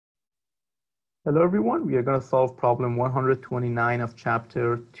Hello everyone, we are going to solve problem 129 of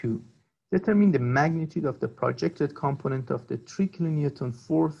chapter 2. Determine the magnitude of the projected component of the 3 kilonewton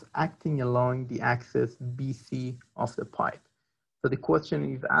force acting along the axis BC of the pipe. So the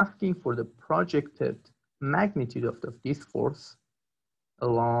question is asking for the projected magnitude of this force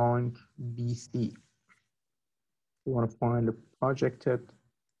along BC. We want to find the projected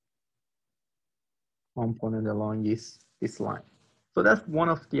component along this line. So that's one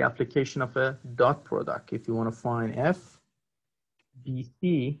of the application of a dot product. If you want to find F,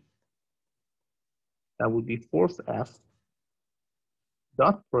 BC, that would be force F,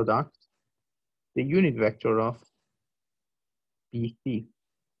 dot product, the unit vector of BC.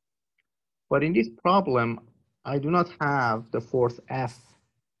 But in this problem, I do not have the force F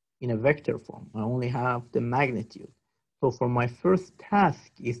in a vector form. I only have the magnitude. So for my first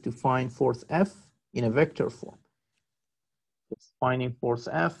task is to find force F in a vector form. It's finding force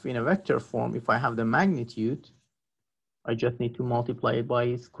F in a vector form. If I have the magnitude, I just need to multiply it by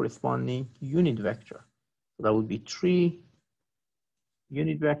its corresponding unit vector. So that would be 3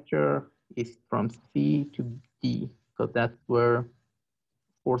 unit vector is from C to D, because that's where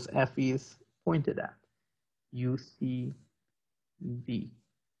force F is pointed at, UCD.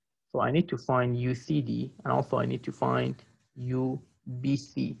 So I need to find UCD, and also I need to find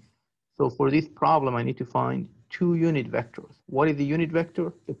UBC. So for this problem, I need to find 2 unit vectors. What is the unit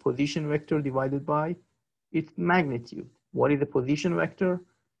vector? The position vector divided by its magnitude. What is the position vector?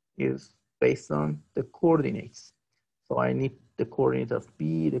 Is based on the coordinates. So I need the coordinate of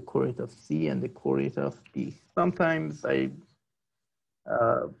B, the coordinate of C, and the coordinate of D. Sometimes I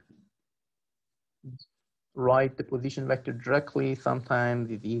write the position vector directly. Sometimes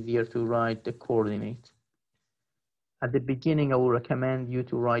it's easier to write the coordinate. At the beginning, I will recommend you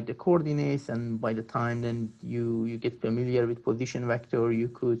to write the coordinates, and by the time then you get familiar with position vector, you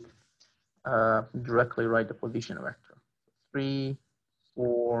could directly write the position vector. 3,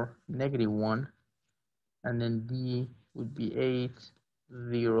 4, -1, and then D would be 8,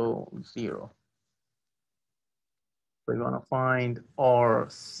 0, 0. So we want to find our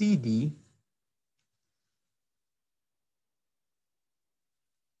CD,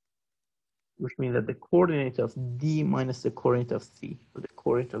 which means that the coordinate of D minus the coordinate of C. So the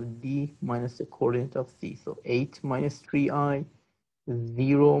coordinate of D minus the coordinate of C. So 8 minus 3i,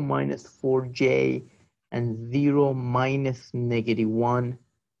 0 minus 4j, and 0 minus -1k.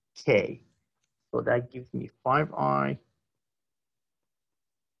 So that gives me 5i,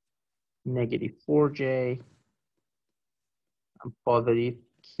 -4j, and positive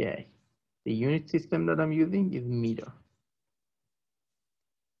k. The unit system that I'm using is meter.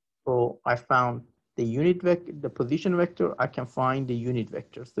 So I found the unit vector, the position vector, I can find the unit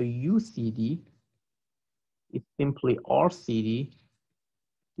vector. So UCD is simply RCD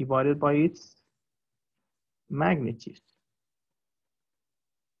divided by its magnitude.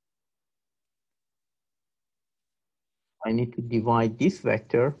 I need to divide this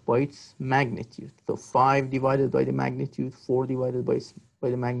vector by its magnitude. So 5 divided by the magnitude, 4 divided by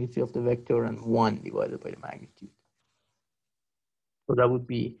the magnitude of the vector, and 1 divided by the magnitude. So that would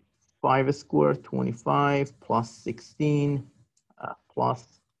be 5 squared, 25, plus 16,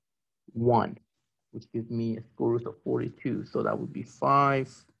 plus 1, which gives me a square root of 42. So that would be 5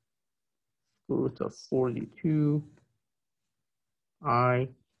 square root of 42 I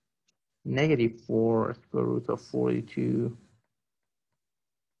 -4 square root of 42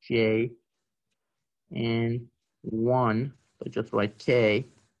 j, and 1, so just write k,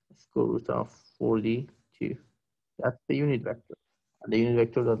 square root of 42. That's the unit vector. And the unit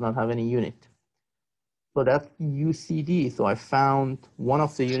vector does not have any unit. So that's UCD. So I found one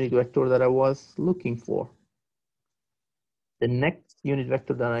of the unit vector that I was looking for. The next unit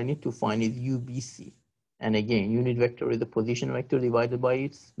vector that I need to find is UBC. And again, unit vector is the position vector divided by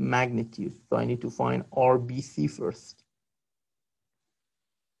its magnitude. So I need to find RBC first.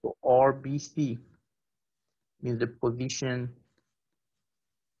 So RBC means the position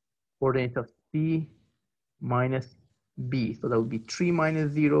coordinate of C minus B. So that would be 3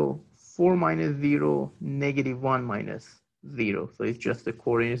 minus 0, 4 minus 0, -1 minus 0. So it's just the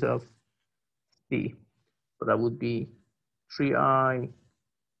coordinates of C. So that would be 3i,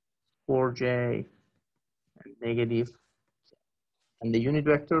 4j, and negative. And the unit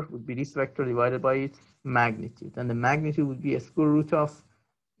vector would be this vector divided by its magnitude. And the magnitude would be a square root of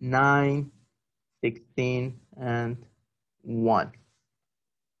 9, 16, and 1.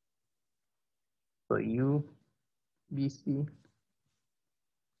 So UBC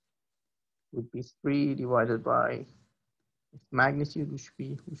would be 3 divided by its magnitude, which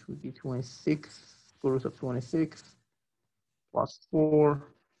would be 26, square root of 26, plus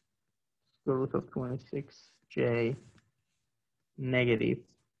 4, square root of 26j negative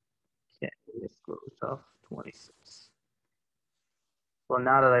k square root of 26. So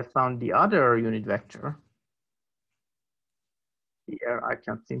now that I found the other unit vector, here I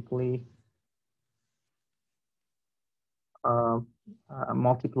can simply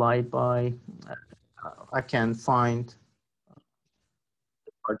multiply it by, I can find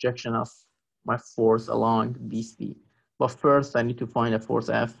the projection of my force along BC. But first I need to find a force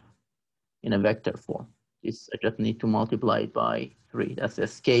F in a vector form. This I just need to multiply it by 3. That's a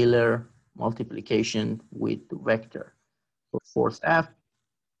scalar multiplication with the vector. So force F,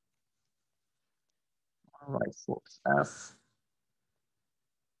 all right, force F,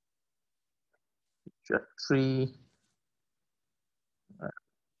 just 3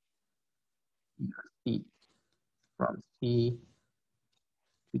 C from C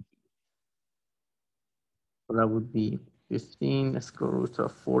to D. So that would be 15 square root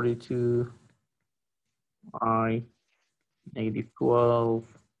of 42 I negative 12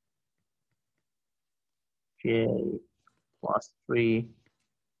 J plus 3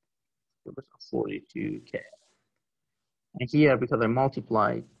 square root of 42 K. And here, because I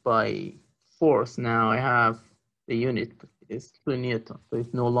multiplied by force, now I have the unit is kilonewton, so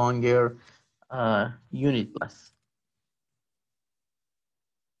it's no longer unitless.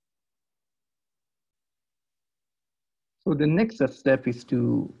 So the next step is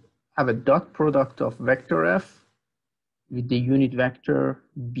to have a dot product of vector F with the unit vector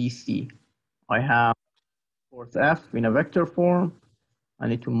BC. I have force F in a vector form. I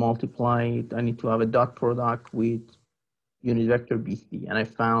need to multiply it. I need to have a dot product with unit vector BC, and I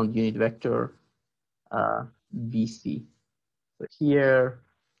found unit vector BC. So here,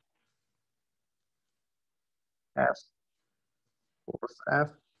 F, force F,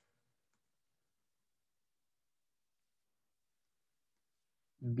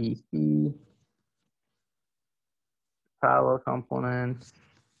 BC, parallel components,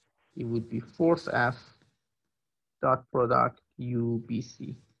 it would be force F dot product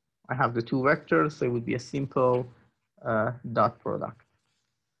UBC. I have the two vectors, so it would be a simple dot product.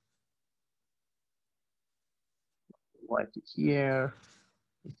 Write it here.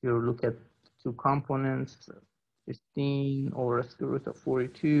 If you look at two components, 15 over square root of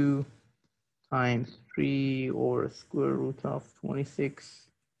 42 times 3 over square root of 26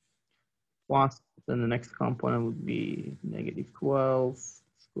 plus, then the next component would be negative 12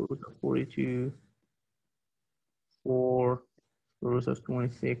 square root of 42 4 square root of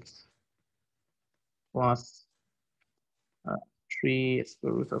 26 plus 3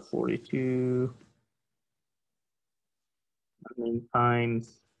 square root of 42 and then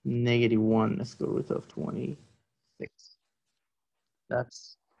times negative 1 square root of 26.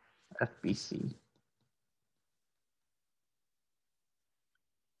 That's FBC.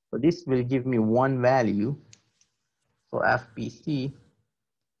 So this will give me one value for FBC.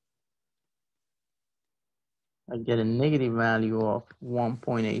 I get a negative value of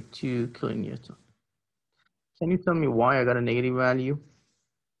 1.82 kilonewton. Can you tell me why I got a negative value?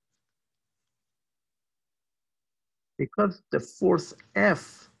 Because the force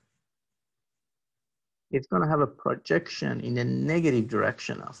F is going to have a projection in the negative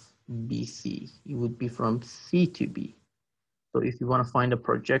direction of BC. It would be from C to B. So if you want to find a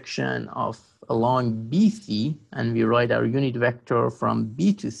projection of along BC and we write our unit vector from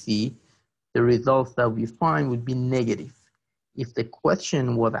B to C, the results that we find would be negative. If the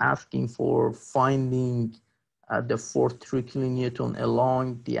question was asking for finding the force 3 kilonewton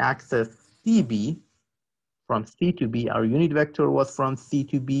along the axis CB, from C to B, our unit vector was from C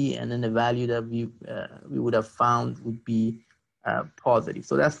to B, and then the value that we would have found would be positive.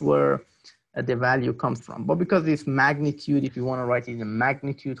 So that's where the value comes from. But because it's magnitude, if you want to write it in a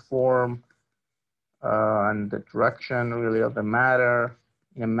magnitude form, and the direction really doesn't matter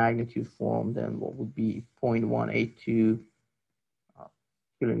in a magnitude form, then what would be 0.182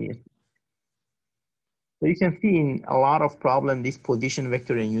 kilonewton. So you can see in a lot of problems, this position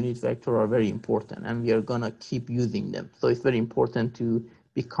vector and unit vector are very important, and we are gonna keep using them. So it's very important to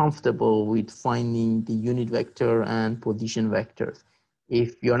be comfortable with finding the unit vector and position vectors.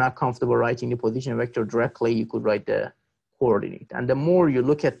 If you're not comfortable writing the position vector directly, you could write the coordinate. And the more you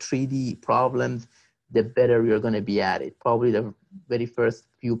look at 3D problems, the better you're gonna be at it. Probably the very first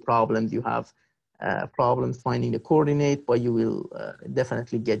few problems you have problems finding the coordinate, but you will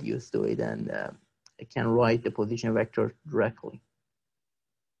definitely get used to it and can write the position vector directly.